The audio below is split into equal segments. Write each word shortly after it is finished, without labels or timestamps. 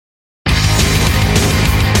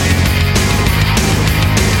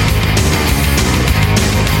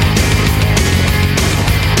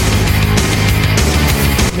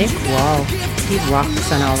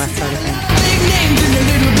rocks and all that sort of thing.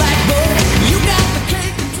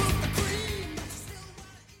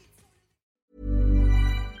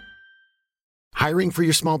 Hiring for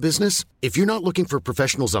your small business? If you're not looking for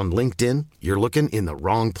professionals on LinkedIn, you're looking in the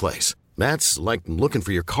wrong place. That's like looking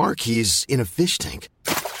for your car keys in a fish tank.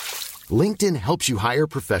 LinkedIn helps you hire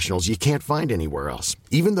professionals you can't find anywhere else,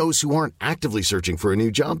 even those who aren't actively searching for a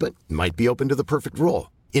new job but might be open to the perfect role.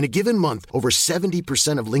 In a given month, over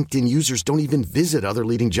 70% of LinkedIn users don't even visit other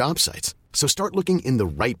leading job sites. So start looking in the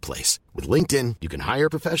right place. With LinkedIn, you can hire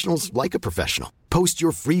professionals like a professional. Post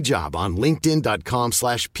your free job on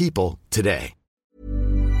linkedin.com/people today.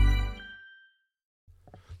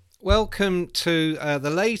 Welcome to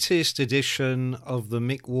the latest edition of the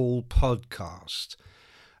Mick Wall podcast.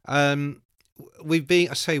 I've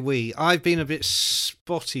been a bit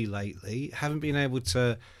spotty lately. Haven't been able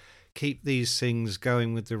to keep these things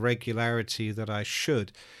going with the regularity that I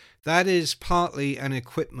should. That is partly an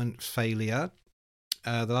equipment failure.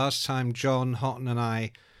 The last time John Houghton and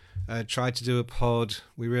I tried to do a pod,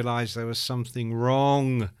 we realised there was something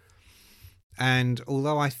wrong. And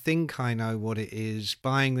although I think I know what it is,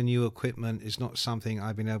 buying the new equipment is not something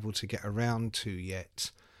I've been able to get around to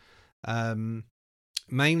yet.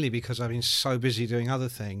 Mainly because I've been so busy doing other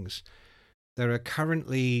things. There are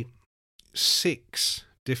currently 6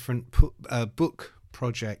 different book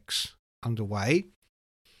projects underway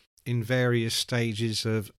in various stages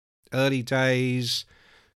of early days,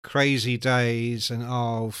 crazy days, and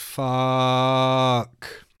oh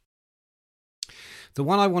fuck. The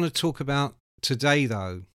one I want to talk about today,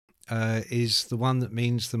 though, is the one that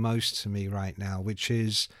means the most to me right now, which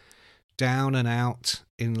is Down and Out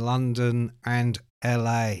in London and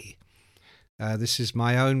LA. This is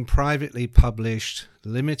my own privately published,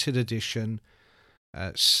 limited edition,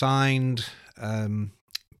 signed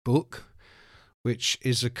book, which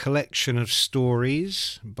is a collection of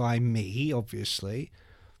stories by me, obviously.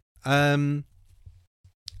 Are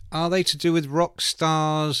they to do with rock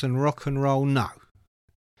stars and rock and roll? No.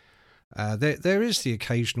 There is the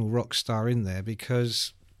occasional rock star in there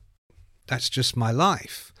because that's just my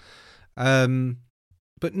life.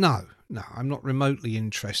 But no, I'm not remotely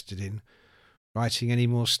interested in writing any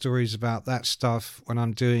more stories about that stuff when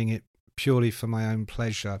I'm doing it purely for my own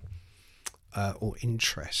pleasure or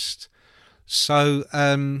interest. So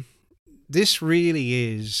this really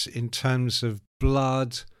is, in terms of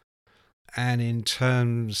blood and in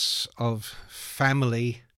terms of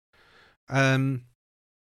family,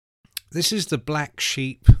 this is the black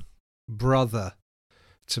sheep brother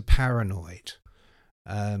to Paranoid.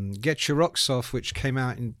 Get Your Rocks Off, which came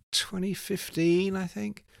out in 2015, I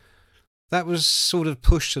think. That was sort of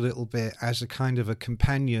pushed a little bit as a kind of a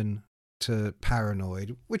companion to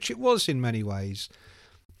Paranoid, which it was in many ways.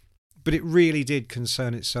 But it really did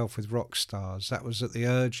concern itself with rock stars. That was at the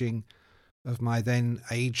urging of my then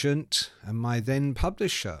agent and my then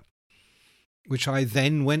publisher, which I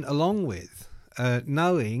then went along with,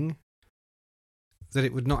 knowing that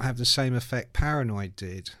it would not have the same effect Paranoid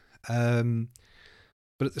did.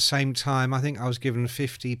 But at the same time, I think I was given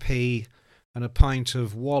 50p and a pint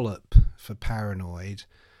of wallop for Paranoid,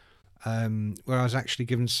 where I was actually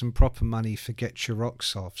given some proper money for Get Your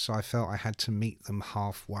Rocks Off, so I felt I had to meet them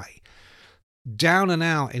halfway. Down and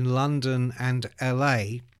Out in London and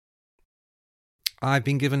LA, I've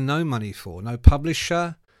been given no money for, no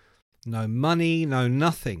publisher, no money, no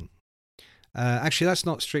nothing. Actually, that's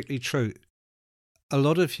not strictly true. A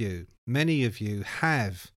lot of you, many of you,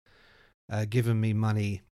 have given me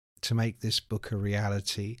money to make this book a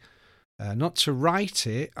reality. Not to write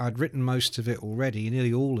it, I'd written most of it already,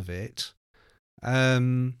 nearly all of it,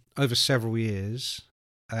 over several years,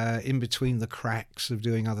 in between the cracks of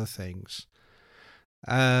doing other things.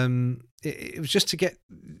 It was just to get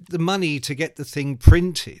the money to get the thing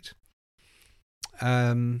printed,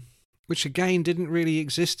 which again didn't really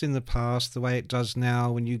exist in the past the way it does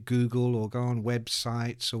now when you Google or go on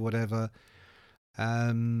websites or whatever.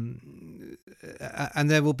 And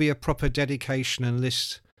there will be a proper dedication and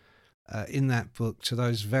list in that book to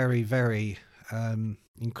those very, very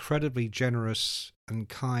incredibly generous and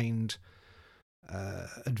kind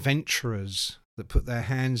adventurers that put their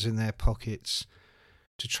hands in their pockets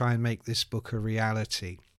to try and make this book a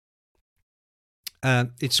reality.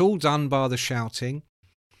 It's all done by the shouting.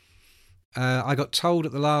 I got told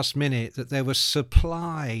at the last minute that there were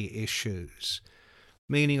supply issues,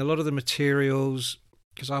 meaning a lot of the materials,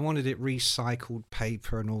 because I wanted it recycled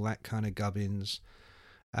paper and all that kind of gubbins.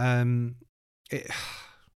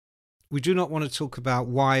 We do not want to talk about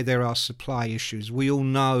why there are supply issues. We all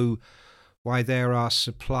know why there are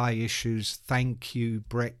supply issues. Thank you,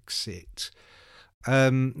 Brexit.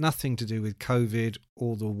 Nothing to do with COVID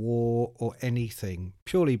or the war or anything.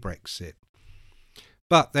 Purely Brexit.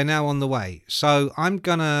 But they're now on the way. So I'm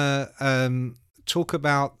going to talk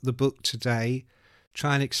about the book today,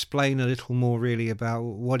 try and explain a little more really about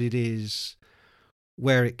what it is,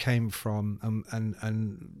 where it came from,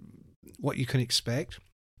 and what you can expect.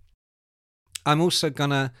 I'm also going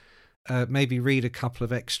to maybe read a couple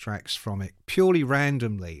of extracts from it, purely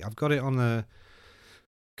randomly. I've got it on the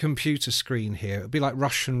computer screen here. It'll be like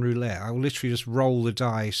Russian roulette. I will literally just roll the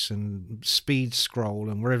dice and speed scroll,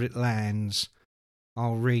 and wherever it lands,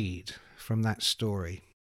 I'll read from that story.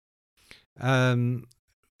 But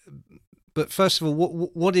first of all,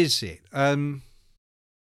 what is it?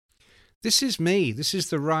 This is me. This is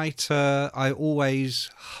the writer I always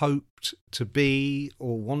hoped to be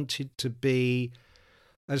or wanted to be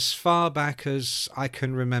as far back as I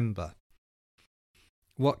can remember.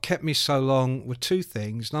 What kept me so long were two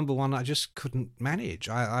things. Number one, I just couldn't manage.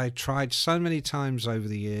 I tried so many times over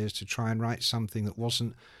the years to try and write something that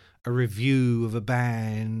wasn't a review of a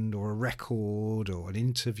band or a record or an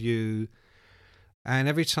interview. And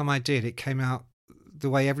every time I did, it came out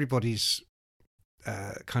the way everybody's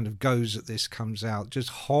kind of goes at this comes out. Just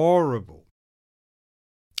horrible.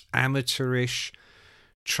 Amateurish.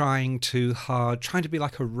 Trying too hard. Trying to be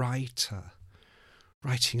like a writer.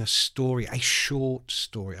 Writing a story. A short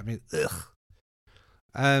story. I mean, ugh.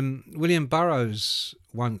 William Burroughs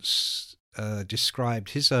once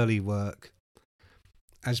described his early work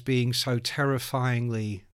as being so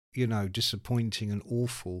terrifyingly, disappointing and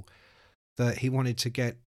awful that he wanted to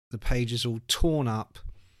get the pages all torn up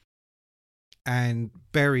and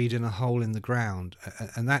buried in a hole in the ground.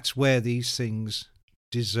 And that's where these things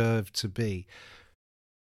deserve to be.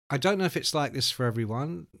 I don't know if it's like this for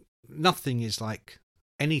everyone. Nothing is like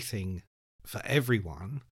anything for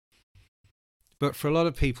everyone. But for a lot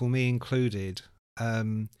of people, me included,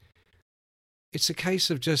 it's a case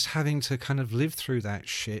of just having to kind of live through that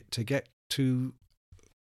shit to get to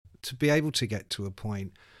be able to get to a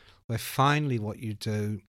point where finally what you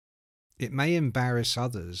do, it may embarrass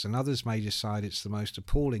others and others may decide it's the most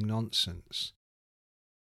appalling nonsense,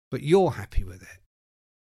 but you're happy with it.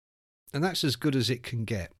 And that's as good as it can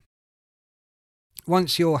get.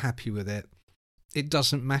 Once you're happy with it, it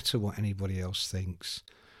doesn't matter what anybody else thinks.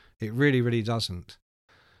 It really, really doesn't.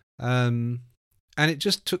 And it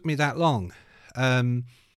just took me that long. I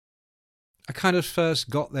kind of first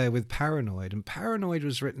got there with Paranoid, and Paranoid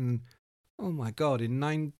was written, oh my God, in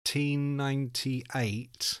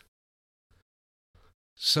 1998.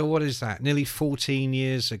 So what is that? Nearly 14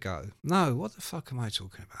 years ago. No, what the fuck am I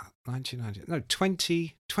talking about? 1990? No,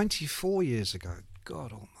 24 years ago.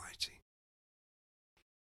 God almighty.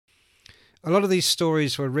 A lot of these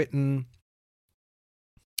stories were written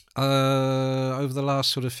over the last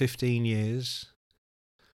sort of 15 years.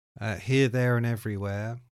 Here, there and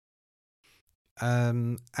everywhere.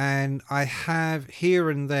 And I have here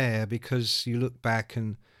and there, because you look back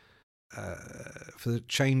and for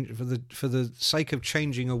the sake of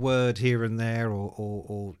changing a word here and there,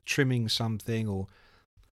 or trimming something, or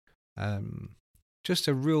just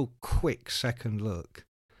a real quick second look,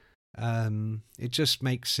 it just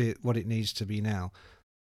makes it what it needs to be now.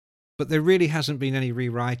 But there really hasn't been any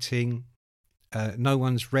rewriting. No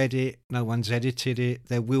one's read it. No one's edited it.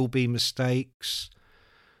 There will be mistakes.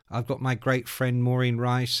 I've got my great friend Maureen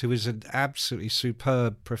Rice, who is an absolutely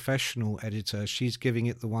superb professional editor. She's giving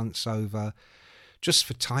it the once over just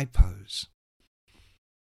for typos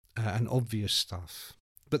and obvious stuff.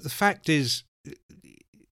 But the fact is,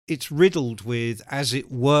 it's riddled with, as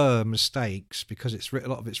it were, mistakes, because a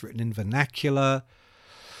lot of it's written in vernacular.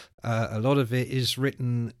 A lot of it is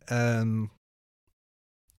written in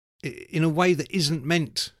a way that isn't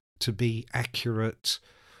meant to be accurate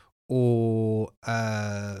or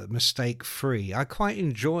mistake-free. I quite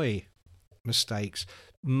enjoy mistakes.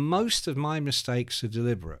 Most of my mistakes are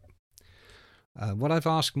deliberate. What I've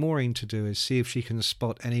asked Maureen to do is see if she can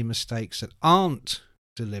spot any mistakes that aren't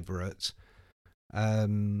deliberate,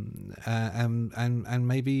 and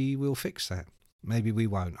maybe we'll fix that. Maybe we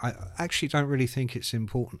won't. I actually don't really think it's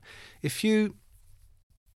important. If you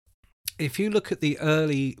look at the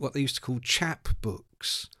early, what they used to call chap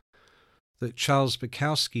books that Charles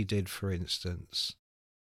Bukowski did, for instance,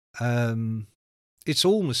 it's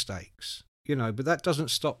all mistakes, but that doesn't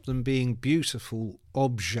stop them being beautiful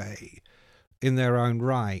objets in their own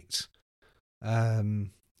right. In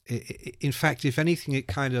fact, if anything, it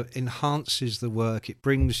kind of enhances the work. It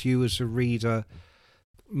brings you as a reader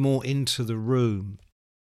more into the room.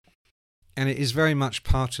 And it is very much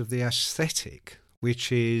part of the aesthetic,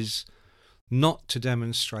 which is not to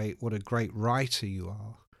demonstrate what a great writer you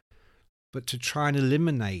are, but to try and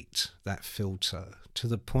eliminate that filter to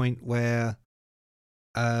the point where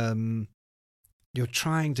you're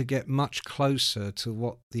trying to get much closer to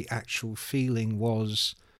what the actual feeling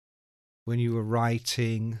was when you were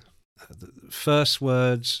writing. The first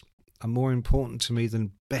words are more important to me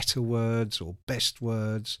than better words or best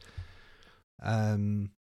words. There's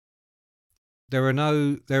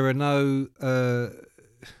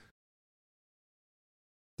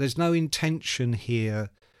no intention here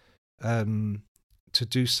to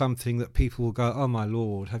do something that people will go, oh my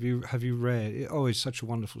Lord, have you read? Oh, he's such a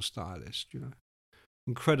wonderful stylist,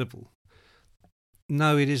 incredible.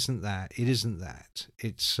 No, it isn't that. It isn't that.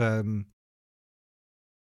 It's I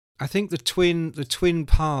think the twin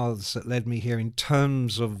paths that led me here in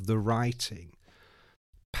terms of the writing.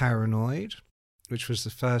 Paranoid, which was the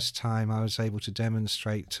first time I was able to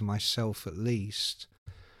demonstrate to myself at least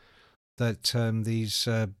that these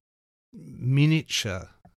miniature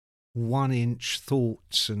 1-inch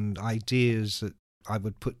thoughts and ideas that I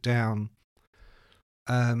would put down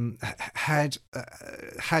had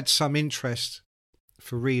some interest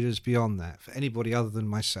for readers beyond that, for anybody other than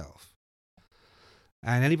myself.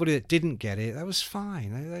 And anybody that didn't get it, that was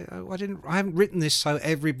fine. I haven't written this so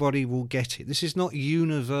everybody will get it. This is not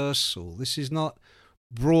universal. This is not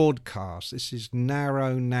broadcast. This is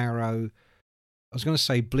narrow. I was going to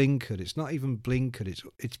say blinkered. It's not even blinkered.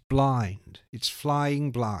 It's blind. It's flying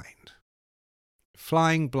blind.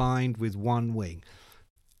 Flying blind with one wing.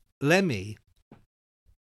 Lemmy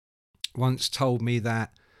once told me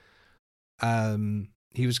that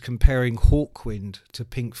he was comparing Hawkwind to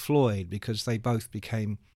Pink Floyd because they both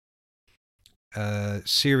became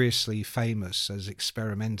seriously famous as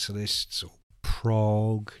experimentalists, or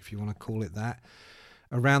prog, if you want to call it that,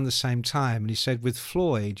 around the same time. And he said with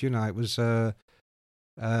Floyd, it was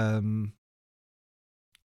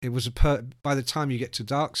by the time you get to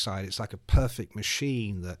Dark Side, it's like a perfect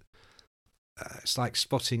machine that it's like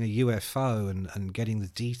spotting a UFO and getting the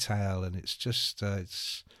detail, and it's just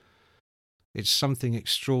it's something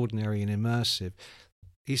extraordinary and immersive.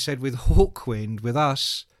 He said with Hawkwind, with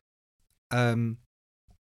us,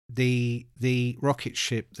 the rocket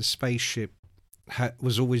ship, the spaceship,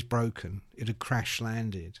 was always broken. It had crash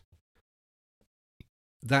landed.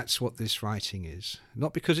 That's what this writing is.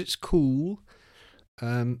 Not because it's cool.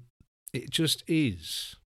 It just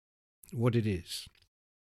is what it is.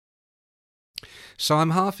 So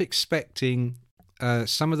I'm half expecting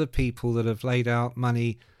some of the people that have laid out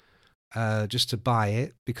money just to buy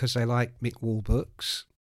it because they like Mick Wall books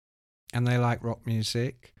and they like rock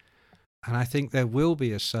music. And I think there will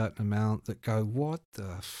be a certain amount that go, what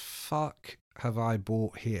the fuck have I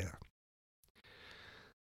bought here?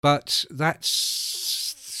 But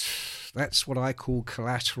that's what I call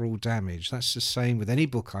collateral damage. That's the same with any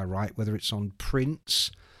book I write, whether it's on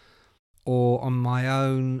Prince or on my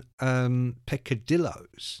own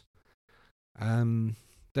peccadillos.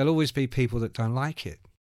 There'll always be people that don't like it,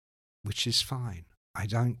 which is fine. I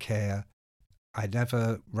don't care. I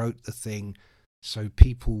never wrote the thing so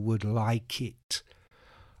people would like it.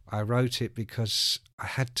 I wrote it because I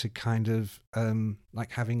had to kind of,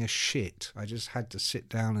 like having a shit. I just had to sit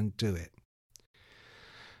down and do it.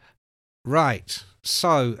 Right.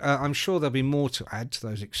 So I'm sure there'll be more to add to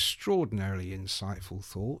those extraordinarily insightful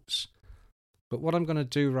thoughts. But what I'm going to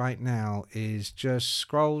do right now is just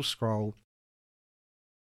scroll.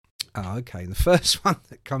 Oh, okay. The first one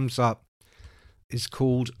that comes up is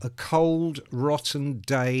called A Cold, Rotten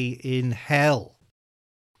Day in Hell.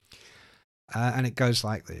 And it goes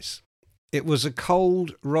like this. It was a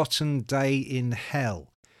cold, rotten day in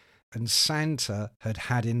hell, and Santa had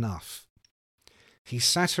had enough. He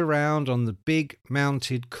sat around on the big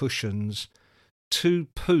mounted cushions, too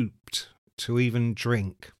pooped to even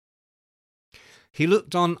drink. He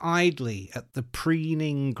looked on idly at the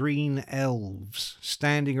preening green elves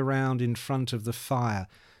standing around in front of the fire,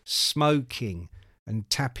 smoking and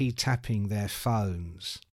tapping their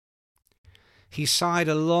phones. He sighed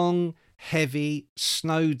a long, heavy,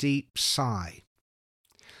 snow-deep sigh.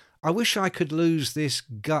 I wish I could lose this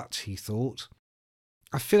gut, he thought.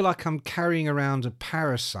 I feel like I'm carrying around a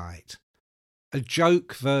parasite, a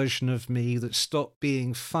joke version of me that stopped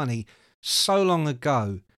being funny so long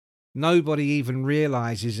ago, nobody even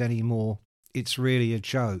realizes anymore it's really a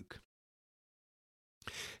joke.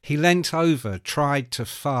 He leant over, tried to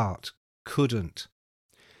fart, couldn't.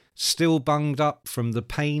 Still bunged up from the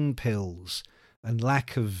pain pills and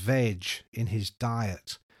lack of veg in his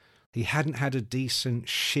diet. He hadn't had a decent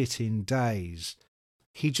shit in days.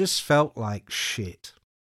 He just felt like shit.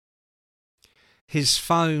 His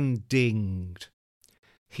phone dinged.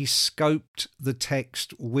 He scoped the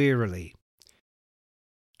text wearily.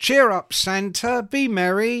 Cheer up, Santa, be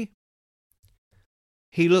merry.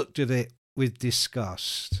 He looked at it with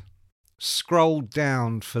disgust, scrolled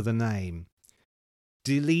down for the name,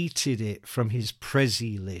 deleted it from his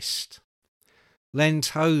Prezi list,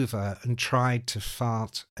 leant over and tried to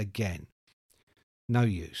fart again. No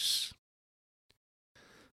use.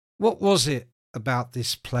 What was it about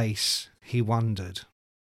this place, he wondered?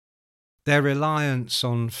 Their reliance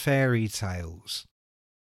on fairy tales,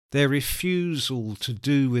 their refusal to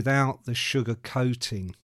do without the sugar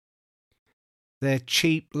coating, their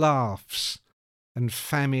cheap laughs and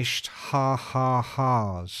famished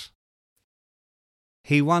ha-ha-ha's.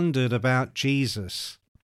 He wondered about Jesus.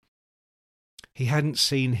 He hadn't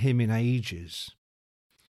seen him in ages.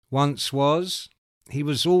 Once was, he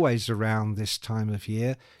was always around this time of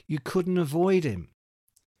year. You couldn't avoid him.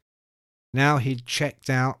 Now he'd checked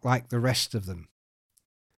out like the rest of them.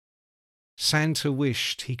 Santa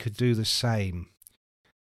wished he could do the same,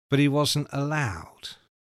 but he wasn't allowed.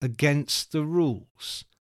 Against the rules.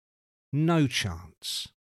 No chance.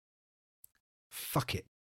 Fuck it.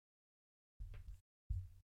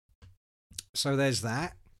 So there's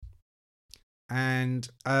that. And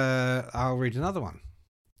I'll read another one.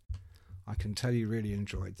 I can tell you really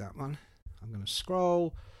enjoyed that one. I'm going to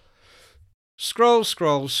scroll. Scroll.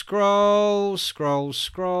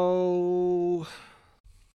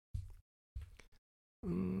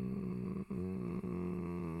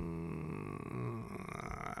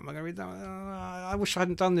 Am I going to read that? I wish I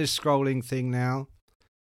hadn't done this scrolling thing now.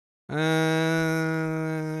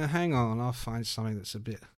 Hang on, I'll find something that's a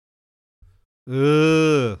bit...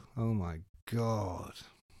 Oh my God.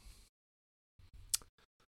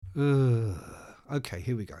 Okay,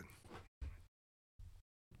 here we go.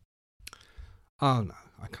 Oh no,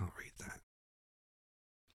 I can't read that.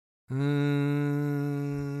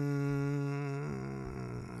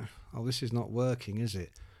 Oh, this is not working, is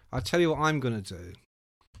it? I'll tell you what I'm going to do.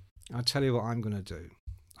 I'm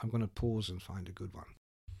going to pause and find a good one.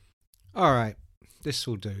 All right, this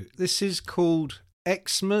will do. This is called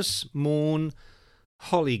Xmas Morn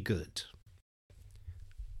Hollygood.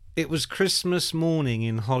 It was Christmas morning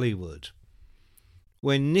in Hollywood.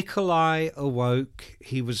 When Nikolai awoke,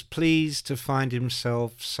 he was pleased to find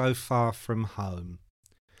himself so far from home.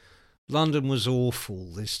 London was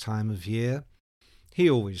awful this time of year. He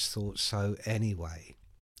always thought so anyway.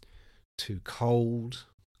 Too cold,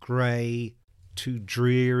 grey, too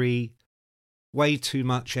dreary, way too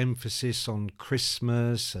much emphasis on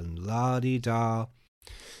Christmas and la-di-da.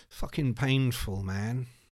 Fucking painful, man.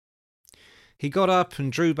 He got up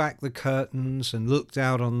and drew back the curtains and looked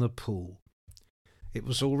out on the pool. It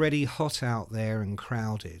was already hot out there and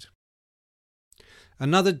crowded.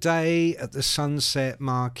 Another day at the Sunset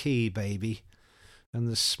Marquee, baby, and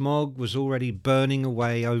the smog was already burning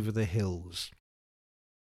away over the hills.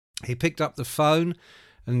 He picked up the phone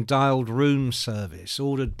and dialed room service,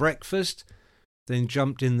 ordered breakfast, then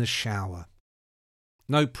jumped in the shower.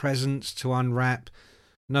 No presents to unwrap,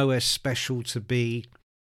 nowhere special to be,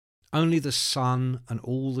 only the sun and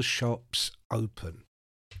all the shops open.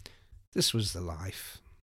 This was the life.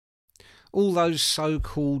 All those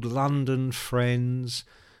so-called London friends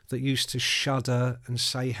that used to shudder and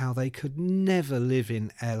say how they could never live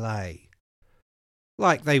in LA.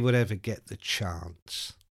 Like they would ever get the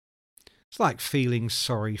chance. It's like feeling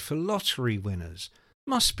sorry for lottery winners.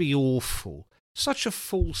 Must be awful. Such a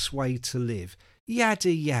false way to live.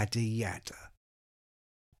 Yada, yada, yada.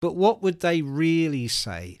 But what would they really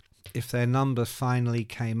say if their number finally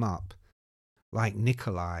came up, like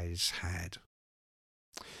Nikolai's had?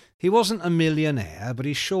 He wasn't a millionaire, but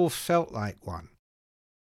he sure felt like one.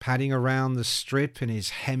 Padding around the strip in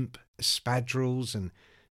his hemp espadrilles and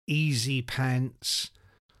easy pants,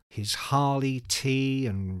 his Harley tee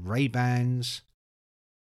and Ray-Bans.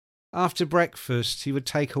 After breakfast, he would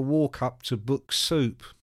take a walk up to Book Soup,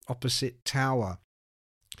 opposite Tower,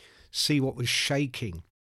 see what was shaking.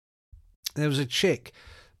 There was a chick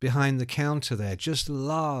behind the counter there, just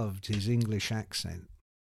loved his English accent.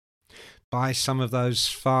 Buy some of those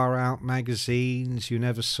far-out magazines you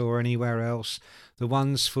never saw anywhere else, the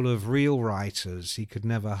ones full of real writers he could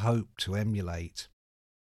never hope to emulate.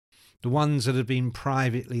 The ones that had been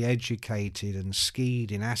privately educated and skied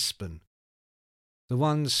in Aspen. The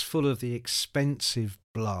ones full of the expensive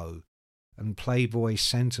blow and Playboy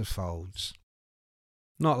centerfolds.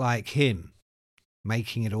 Not like him,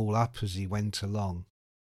 making it all up as he went along.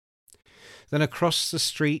 Then across the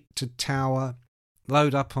street to Tower,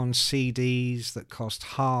 load up on CDs that cost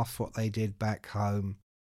half what they did back home.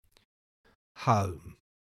 Home.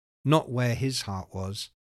 Not where his heart was.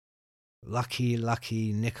 Lucky,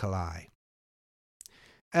 lucky Nikolai.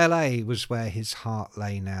 LA was where his heart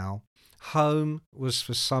lay now. Home was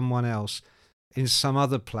for someone else in some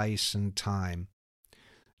other place and time.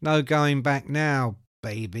 No going back now,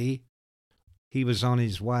 baby. He was on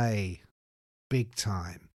his way, big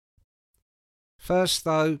time. First,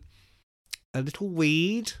 though, a little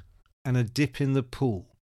weed and a dip in the pool.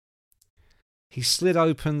 He slid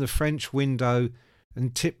open the French window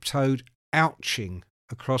and tiptoed, ouching,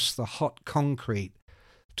 across the hot concrete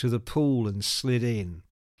to the pool and slid in.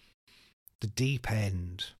 The deep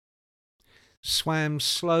end. Swam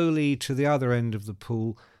slowly to the other end of the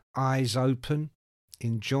pool, eyes open,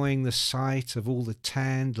 enjoying the sight of all the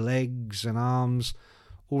tanned legs and arms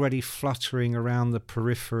already fluttering around the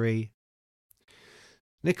periphery.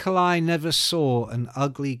 Nikolai never saw an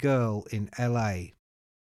ugly girl in LA.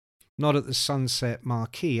 Not at the Sunset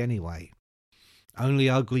Marquee, anyway. Only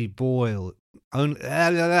ugly boys.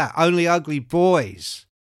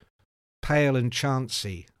 Pale and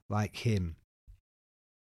chancy like him.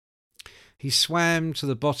 He swam to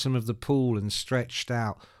the bottom of the pool and stretched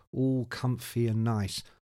out, all comfy and nice,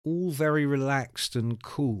 all very relaxed and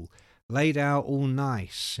cool, laid out all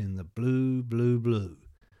nice in the blue, blue, blue,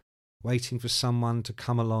 waiting for someone to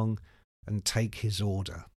come along and take his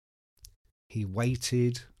order. He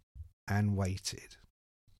waited and waited.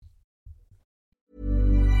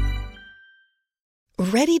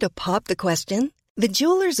 Ready to pop the question? The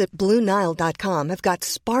jewelers at BlueNile.com have got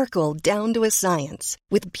sparkle down to a science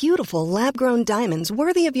with beautiful lab-grown diamonds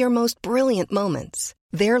worthy of your most brilliant moments.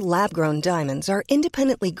 Their lab-grown diamonds are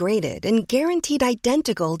independently graded and guaranteed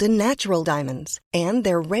identical to natural diamonds, and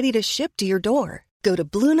they're ready to ship to your door. Go to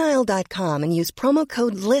BlueNile.com and use promo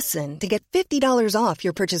code LISTEN to get $50 off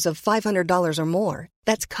your purchase of $500 or more.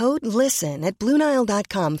 That's code LISTEN at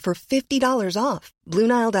BlueNile.com for $50 off.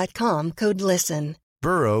 BlueNile.com, code LISTEN.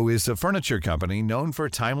 Burrow is a furniture company known for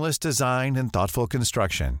timeless design and thoughtful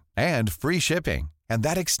construction, and free shipping, and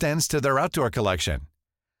that extends to their outdoor collection.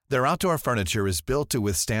 Their outdoor furniture is built to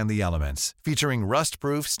withstand the elements, featuring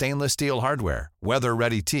rust-proof stainless steel hardware,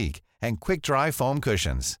 weather-ready teak, and quick-dry foam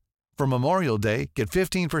cushions. For Memorial Day, get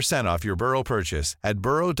 15% off your Burrow purchase at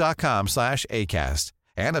burrow.com/ACAST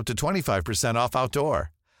and up to 25% off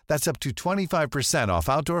outdoor. That's up to 25% off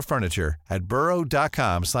outdoor furniture at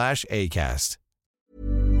burrow.com/ACAST.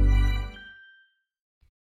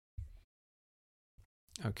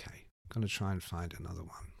 Okay, I'm going to try and find another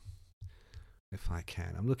one, if I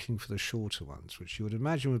can. I'm looking for the shorter ones, which you would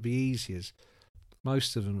imagine would be easy, as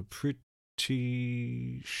most of them are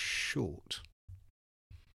pretty short.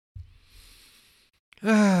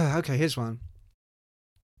 Okay, here's one.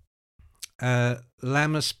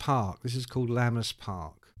 Lammas Park. This is called Lammas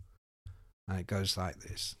Park. And it goes like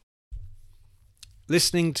this.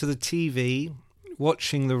 Listening to the TV,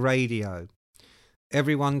 watching the radio,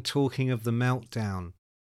 everyone talking of the meltdown.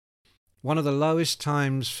 One of the lowest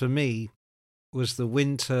times for me was the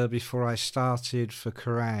winter before I started for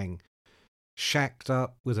Kerrang, shacked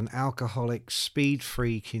up with an alcoholic speed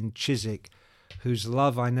freak in Chiswick whose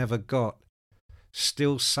love I never got,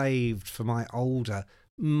 still saved for my older,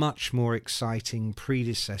 much more exciting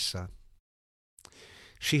predecessor.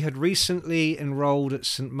 She had recently enrolled at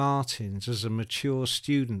St. Martin's as a mature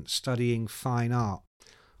student studying fine art.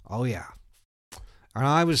 Oh yeah. And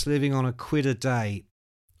I was living on a quid a day,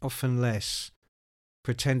 often less,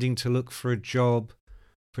 pretending to look for a job,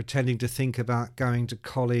 pretending to think about going to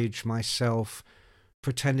college myself,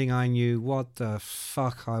 pretending I knew what the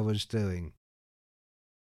fuck I was doing.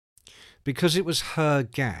 Because it was her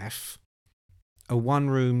gaff, a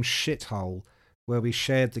one-room shithole where we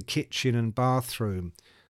shared the kitchen and bathroom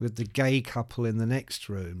with the gay couple in the next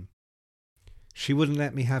room, she wouldn't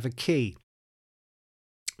let me have a key.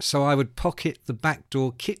 So I would pocket the back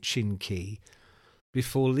door kitchen key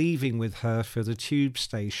before leaving with her for the tube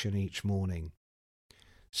station each morning,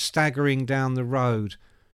 staggering down the road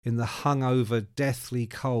in the hungover, deathly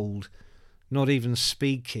cold, not even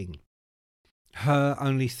speaking, her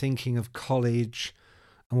only thinking of college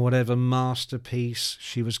and whatever masterpiece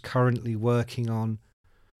she was currently working on,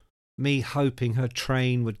 me hoping her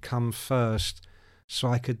train would come first so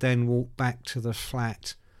I could then walk back to the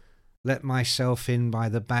flat, let myself in by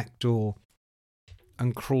the back door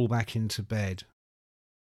and crawl back into bed.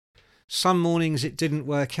 Some mornings it didn't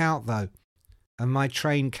work out though, and my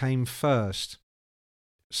train came first,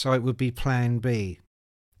 so it would be plan B.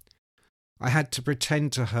 I had to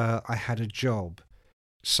pretend to her I had a job,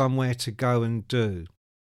 somewhere to go and do.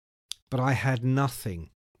 But I had nothing,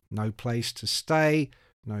 no place to stay,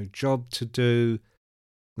 no job to do,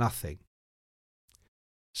 nothing.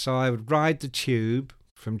 So I would ride the tube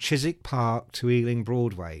from Chiswick Park to Ealing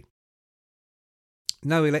Broadway.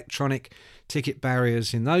 No electronic ticket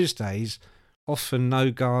barriers in those days, often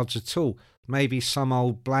no guards at all. Maybe some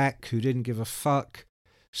old black who didn't give a fuck,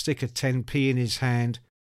 stick a 10p in his hand,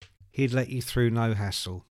 he'd let you through no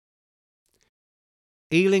hassle.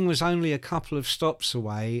 Ealing was only a couple of stops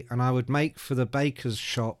away, and I would make for the baker's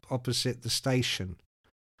shop opposite the station.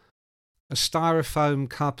 A styrofoam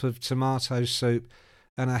cup of tomato soup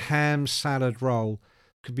and a ham salad roll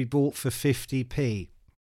could be bought for 50p,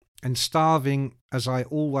 and starving as I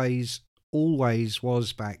always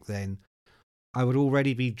was back then, I would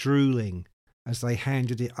already be drooling as they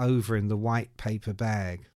handed it over in the white paper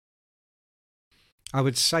bag. I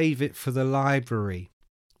would save it for the library,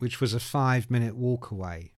 which was a 5-minute walk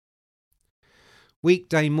away.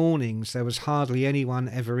 Weekday mornings there was hardly anyone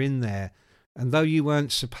ever in there, and though you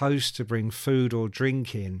weren't supposed to bring food or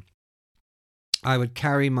drink in, I would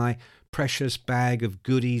carry my precious bag of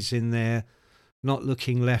goodies in there, not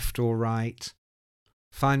looking left or right,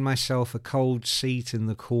 find myself a cold seat in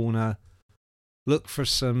the corner, look for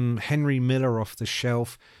some Henry Miller off the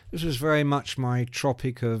shelf. This was very much my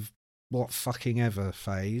Tropic of What Fucking Ever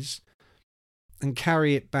phase, and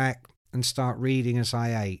carry it back and start reading as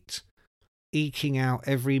I ate, eking out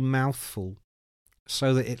every mouthful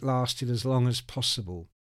so that it lasted as long as possible,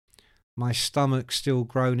 my stomach still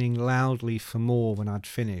groaning loudly for more when I'd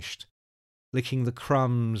finished, licking the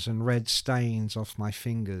crumbs and red stains off my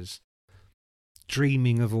fingers,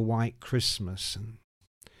 dreaming of a white Christmas and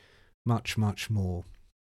much, much more.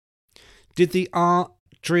 Did the art,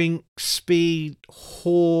 drink, speed,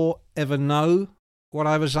 whore ever know what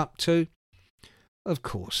I was up to? Of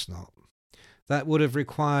course not. That would have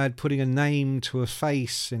required putting a name to a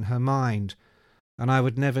face in her mind, and I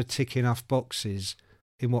would never tick enough boxes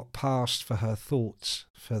in what passed for her thoughts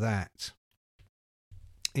for that.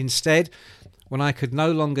 Instead, when I could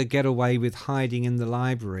no longer get away with hiding in the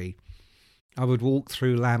library, I would walk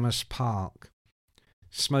through Lammas Park,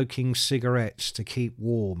 smoking cigarettes to keep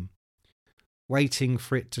warm, waiting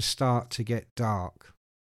for it to start to get dark.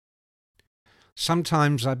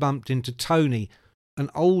 Sometimes I bumped into Tony, an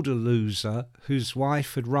older loser whose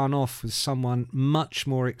wife had run off with someone much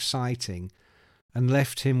more exciting and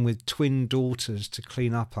left him with twin daughters to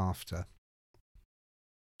clean up after.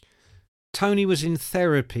 Tony was in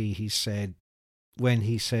therapy, he said, when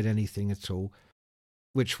he said anything at all,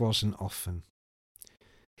 which wasn't often.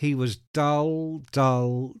 He was dull,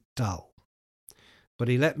 but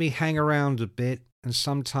he let me hang around a bit, and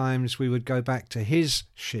sometimes we would go back to his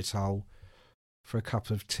shithole for a cup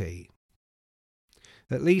of tea.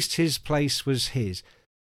 At least his place was his.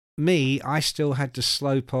 Me, I still had to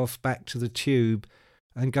slope off back to the tube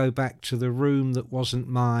and go back to the room that wasn't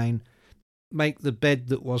mine, make the bed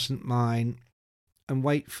that wasn't mine, and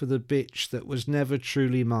wait for the bitch that was never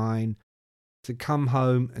truly mine to come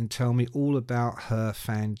home and tell me all about her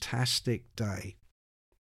fantastic day.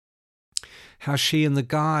 How she and the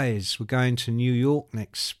guys were going to New York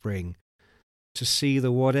next spring to see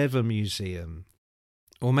the whatever museum,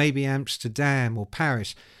 or maybe Amsterdam or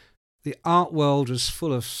Paris. The art world was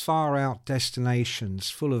full of far-out destinations,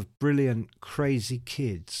 full of brilliant, crazy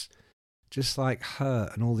kids, just like her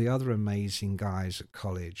and all the other amazing guys at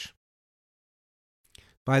college.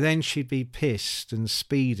 By then she'd be pissed and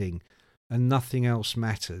speeding, and nothing else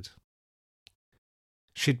mattered.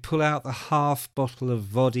 She'd pull out the half bottle of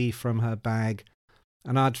vodka from her bag,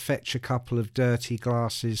 and I'd fetch a couple of dirty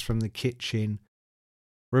glasses from the kitchen,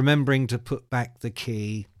 remembering to put back the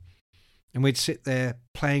key, and we'd sit there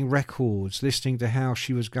playing records, listening to how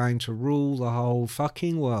she was going to rule the whole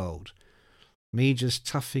fucking world, me just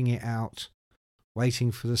toughing it out,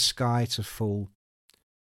 waiting for the sky to fall,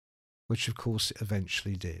 which of course it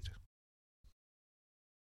eventually did.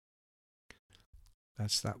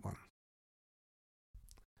 That's that one.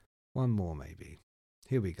 One more maybe.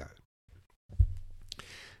 Here we go.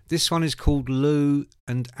 This one is called Lou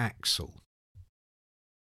and Axel.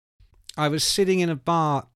 I was sitting in a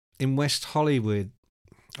bar in West Hollywood.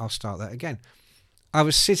 I'll start that again. I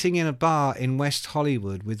was sitting in a bar in West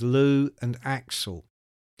Hollywood with Lou and Axel.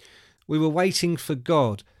 We were waiting for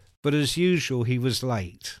God, but as usual he was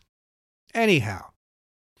late. Anyhow,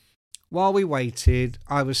 while we waited,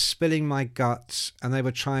 I was spilling my guts and they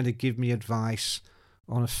were trying to give me advice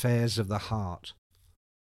on affairs of the heart.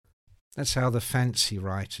 That's how the fancy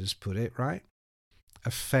writers put it, right?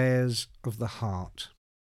 Affairs of the heart.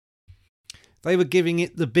 They were giving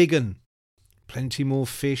it the big un. Plenty more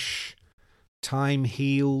fish, time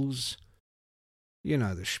heals. You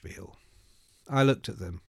know the spiel. I looked at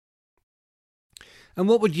them. And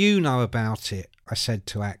what would you know about it? I said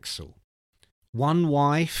to Axel. One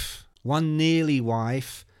wife, one nearly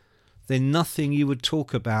wife, then nothing you would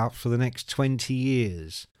talk about for the next 20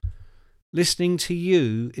 years. Listening to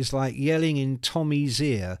you is like yelling in Tommy's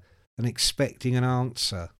ear and expecting an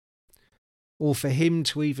answer, or for him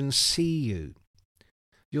to even see you.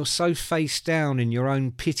 You're so face down in your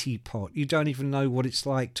own pity pot, you don't even know what it's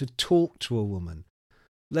like to talk to a woman,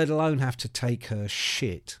 let alone have to take her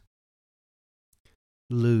shit.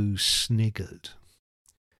 Lou sniggered.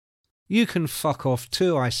 You can fuck off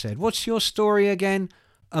too, I said. What's your story again?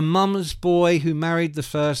 A mum's boy who married the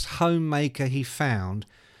first homemaker he found,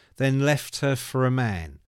 then left her for a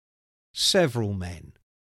man. Several men.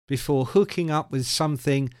 Before hooking up with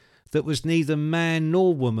something that was neither man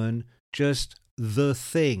nor woman, just the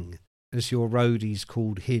thing, as your roadies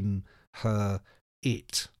called him, her,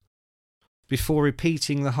 it. Before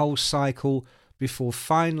repeating the whole cycle, before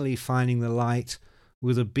finally finding the light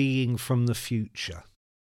with a being from the future.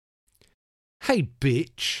 Hey,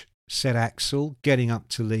 bitch, said Axel, getting up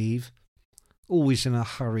to leave, always in a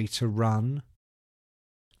hurry to run.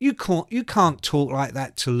 You can't talk like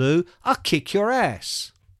that to Lou. I'll kick your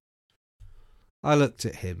ass. I looked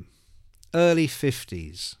at him. Early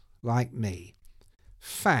 50s, like me.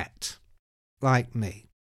 Fat, like me.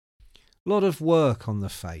 Lot of work on the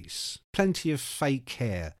face. Plenty of fake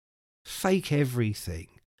hair. Fake everything.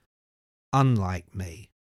 Unlike me.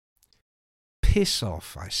 Piss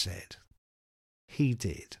off, I said. He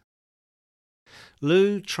did.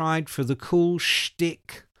 Lou tried for the cool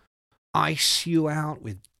shtick, ice you out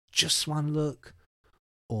with just one look,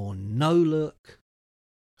 or no look,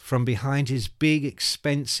 from behind his big,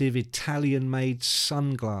 expensive, Italian-made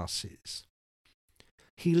sunglasses.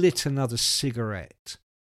 He lit another cigarette.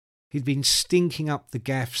 He'd been stinking up the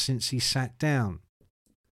gaff since he sat down.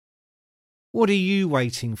 What are you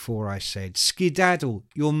waiting for, I said. Skedaddle,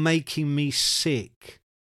 you're making me sick.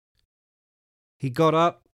 He got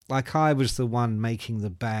up like I was the one making the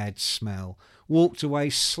bad smell, walked away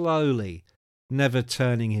slowly, never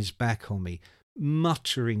turning his back on me,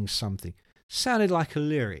 muttering something. Sounded like a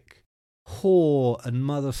lyric. Whore and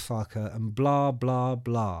motherfucker and blah, blah,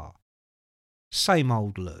 blah. Same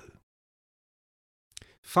old Lou.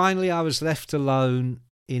 Finally, I was left alone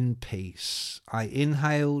in peace. I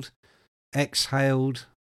inhaled, exhaled,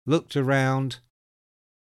 looked around.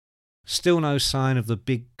 Still no sign of the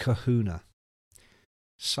big kahuna.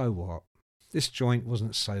 So what? This joint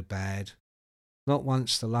wasn't so bad. Not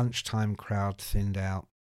once the lunchtime crowd thinned out.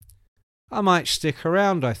 I might stick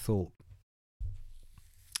around, I thought.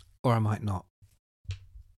 Or I might not.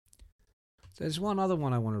 There's one other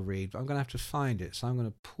one I want to read, but I'm going to have to find it, so I'm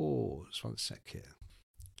going to pause 1 sec here.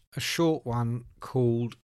 A short one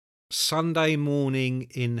called Sunday Morning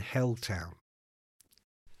in Helltown.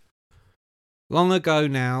 Long ago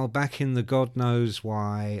now, back in the God knows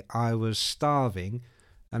why, I was starving,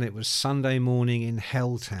 and it was Sunday morning in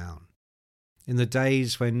Helltown. In the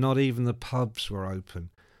days when not even the pubs were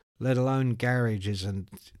open, let alone garages and,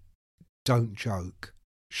 don't joke,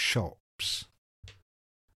 shops.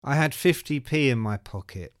 I had 50p in my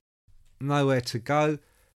pocket. Nowhere to go,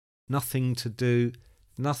 nothing to do,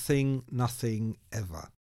 nothing ever.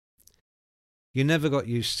 You never got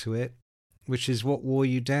used to it, which is what wore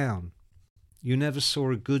you down. You never saw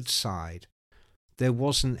a good side. There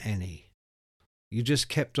wasn't any. You just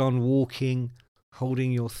kept on walking,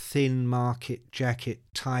 holding your thin market jacket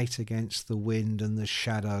tight against the wind and the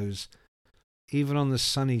shadows, even on the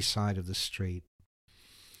sunny side of the street,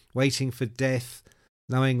 waiting for death,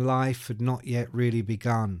 knowing life had not yet really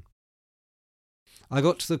begun. I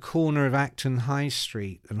got to the corner of Acton High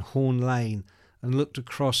Street and Horn Lane and looked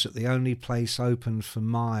across at the only place open for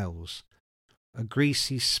miles, a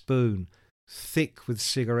greasy spoon, thick with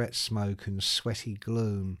cigarette smoke and sweaty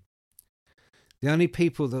gloom. The only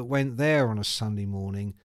people that went there on a Sunday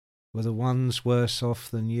morning were the ones worse off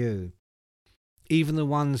than you. Even the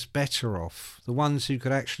ones better off, the ones who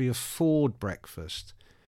could actually afford breakfast,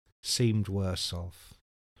 seemed worse off.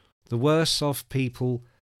 The worse off people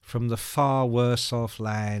from the far worse off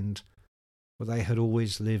land where they had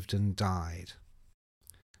always lived and died.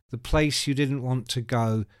 The place you didn't want to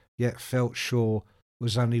go, yet felt sure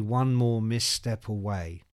was only one more misstep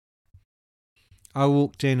away. I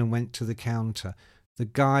walked in and went to the counter. The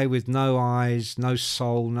guy with no eyes, no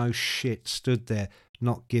soul, no shit stood there,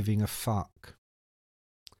 not giving a fuck.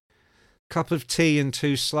 Cup of tea and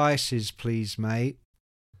 2 slices, please, mate.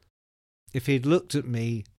 If he'd looked at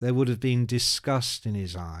me, there would have been disgust in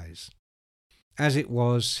his eyes. As it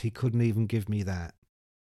was, he couldn't even give me that.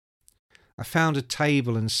 I found a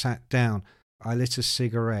table and sat down. I lit a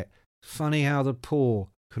cigarette. Funny how the poor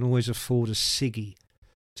can always afford a ciggy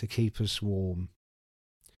to keep us warm.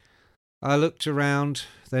 I looked around,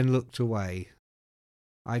 then looked away.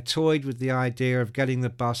 I toyed with the idea of getting the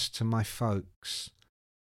bus to my folks.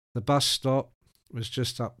 The bus stop was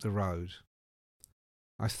just up the road.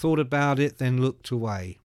 I thought about it, then looked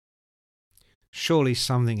away. Surely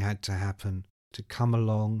something had to happen, to come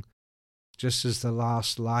along, just as the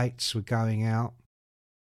last lights were going out.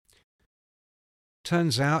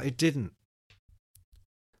 Turns out it didn't.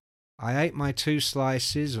 I ate my 2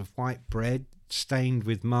 slices of white bread stained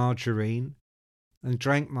with margarine and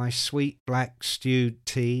drank my sweet black stewed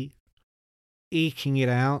tea, eking it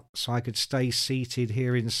out so I could stay seated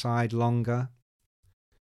here inside longer.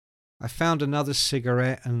 I found another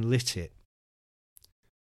cigarette and lit it.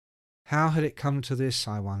 How had it come to this,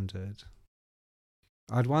 I wondered.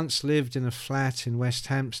 I'd once lived in a flat in West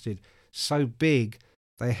Hampstead, so big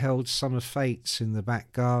they held summer fetes in the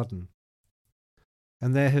back garden.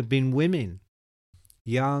 And there had been women,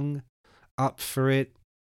 young, up for it,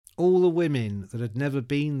 all the women that had never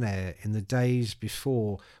been there in the days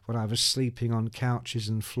before when I was sleeping on couches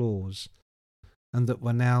and floors, and that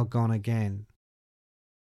were now gone again.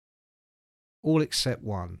 All except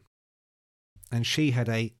one. And she had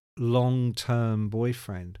a long-term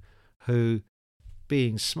boyfriend who,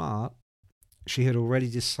 being smart, she had already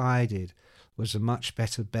decided was a much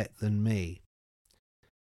better bet than me.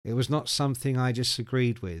 It was not something I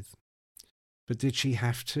disagreed with, but did she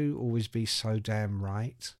have to always be so damn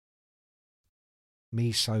right?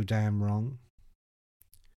 Me so damn wrong?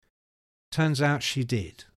 Turns out she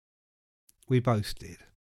did. We both did.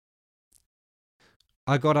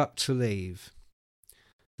 I got up to leave.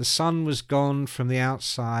 The sun was gone from the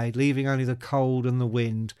outside, leaving only the cold and the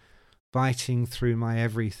wind biting through my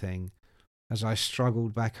everything as I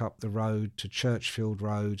struggled back up the road to Churchfield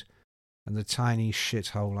Road and the tiny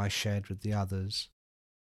shithole I shared with the others.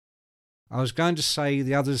 I was going to say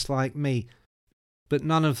the others like me, but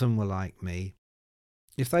none of them were like me.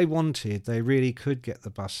 If they wanted, they really could get the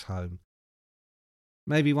bus home.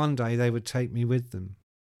 Maybe one day they would take me with them.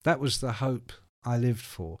 That was the hope I lived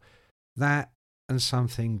for. That and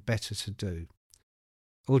something better to do.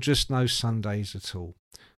 Or just no Sundays at all.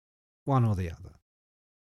 One or the other.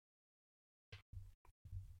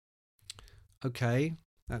 Okay,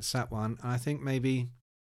 that's that one. I think maybe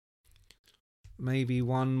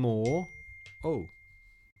one more. Oh.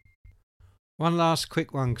 One last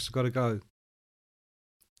quick one because I've got to go.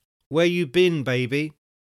 Where you been, baby?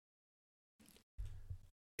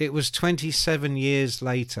 It was 27 years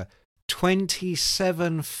later.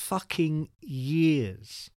 27 fucking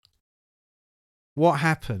years. What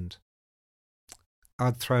happened?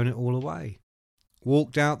 I'd thrown it all away.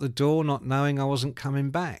 Walked out the door not knowing I wasn't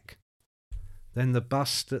coming back. Then the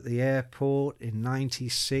bust at the airport in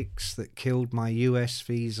 '96 that killed my US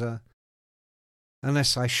visa.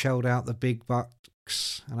 Unless I shelled out the big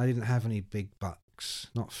bucks, and I didn't have any big bucks,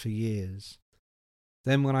 not for years.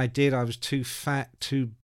 Then when I did, I was too fat,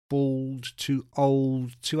 too bald, too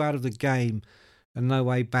old, too out of the game, and no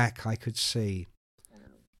way back I could see.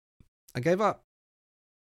 I gave up.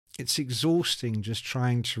 It's exhausting just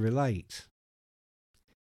trying to relate.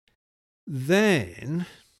 Then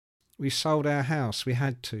we sold our house. We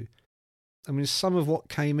had to. I mean, some of what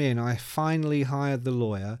came in, I finally hired the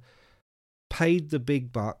lawyer, paid the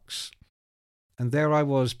big bucks, and there I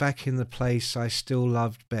was back in the place I still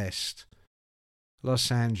loved best.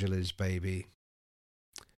 Los Angeles, baby.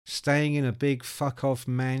 Staying in a big fuck-off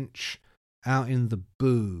manch out in the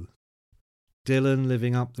boo. Dylan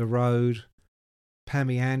living up the road.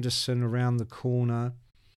 Pammy Anderson around the corner.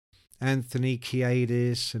 Anthony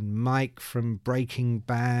Kiedis and Mike from Breaking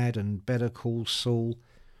Bad and Better Call Saul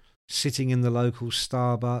sitting in the local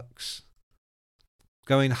Starbucks.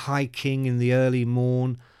 Going hiking in the early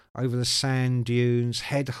morn over the sand dunes,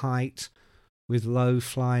 head height, with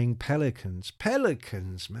low-flying pelicans.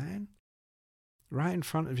 Pelicans, man. Right in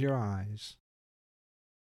front of your eyes.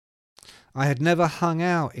 I had never hung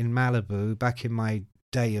out in Malibu back in my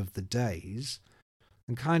day of the days,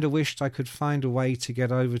 and kind of wished I could find a way to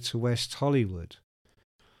get over to West Hollywood.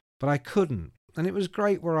 But I couldn't, and it was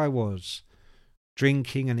great where I was,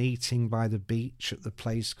 drinking and eating by the beach at the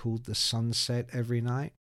place called the Sunset every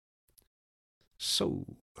night.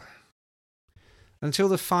 So, until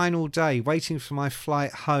the final day, waiting for my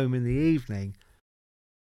flight home in the evening,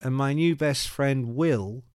 and my new best friend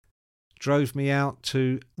Will drove me out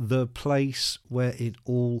to the place where it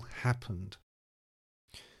all happened.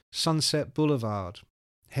 Sunset Boulevard,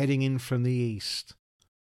 heading in from the east.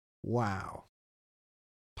 Wow.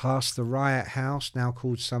 Past the Riot House, now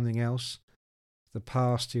called something else. The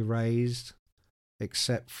past erased,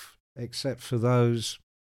 except for those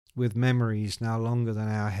with memories now longer than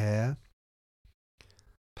our hair.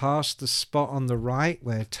 past the spot on the right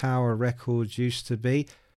where Tower Records used to be.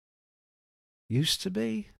 Used to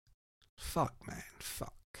be? Fuck, man,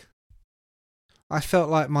 fuck. I felt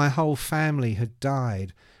like my whole family had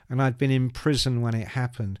died and I'd been in prison when it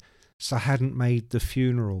happened, so I hadn't made the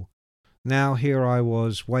funeral. Now here I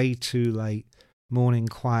was, way too late, mourning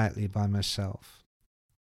quietly by myself.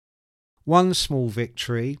 One small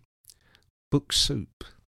victory, Book Soup,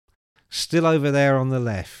 still over there on the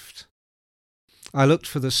left. I looked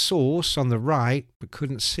for the sauce on the right, but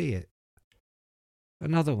couldn't see it.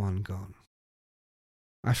 Another one gone.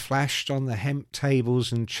 I flashed on the hemp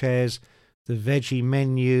tables and chairs, the veggie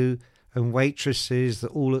menu and waitresses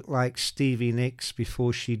that all looked like Stevie Nicks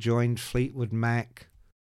before she joined Fleetwood Mac.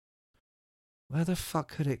 Where the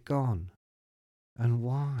fuck had it gone? And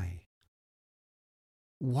why?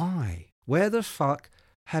 Why? Where the fuck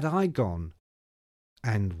had I gone?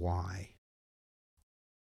 And why?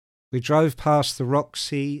 We drove past the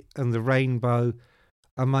Roxy and the Rainbow,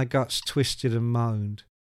 and my guts twisted and moaned.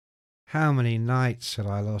 How many nights had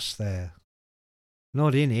I lost there?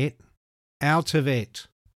 Not in it, out of it.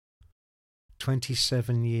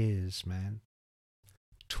 27 years, man.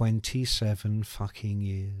 27 fucking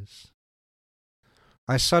years.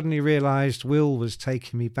 I suddenly realised Will was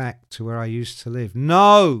taking me back to where I used to live.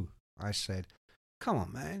 No, I said. Come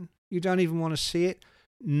on, man. You don't even want to see it?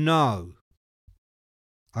 No.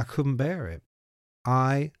 I couldn't bear it.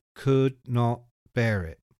 I could not bear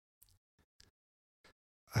it.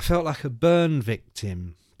 I felt like a burn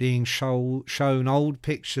victim being shown old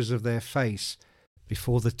pictures of their face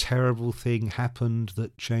before the terrible thing happened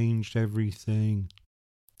that changed everything.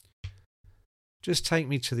 Just take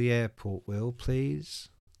me to the airport, Will, please.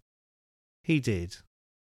 He did.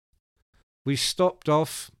 We stopped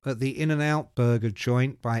off at the In-N-Out burger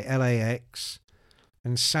joint by LAX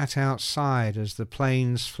and sat outside as the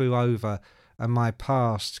planes flew over and my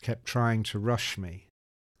past kept trying to rush me.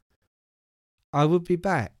 I would be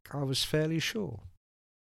back, I was fairly sure.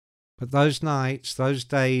 But those nights, those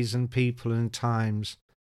days and people and times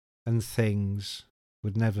and things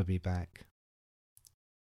would never be back.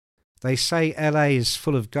 They say LA is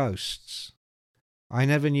full of ghosts. I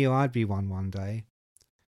never knew I'd be one day.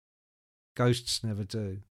 Ghosts never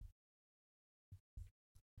do.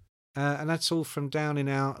 And that's all from Down and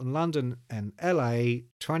Out in London and LA,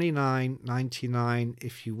 $29.99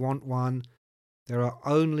 if you want one. There are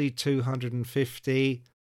only 250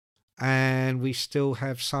 and we still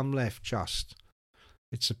have some left just.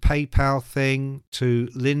 It's a PayPal thing to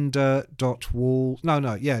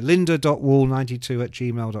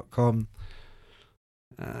linda.wall92@gmail.com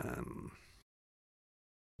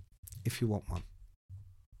if you want one.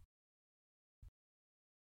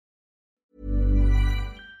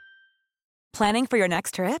 Planning for your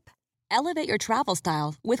next trip? Elevate your travel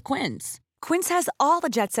style with Quince. Quince has all the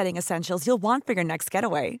jet-setting essentials you'll want for your next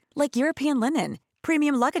getaway, like European linen,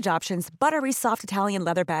 premium luggage options, buttery soft Italian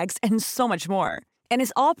leather bags, and so much more. And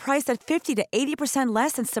is all priced at 50 to 80%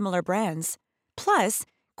 less than similar brands. Plus,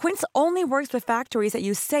 Quince only works with factories that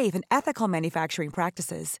use safe and ethical manufacturing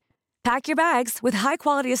practices. Pack your bags with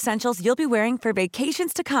high-quality essentials you'll be wearing for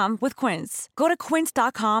vacations to come with Quince. Go to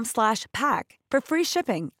quince.com/pack for free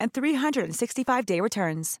shipping and 365-day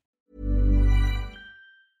returns.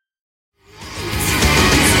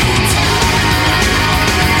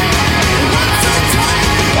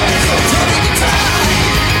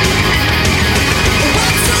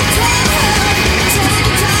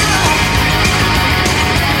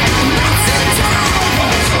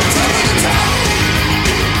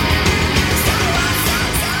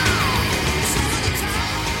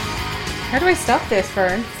 How do I stop this,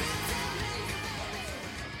 Fern?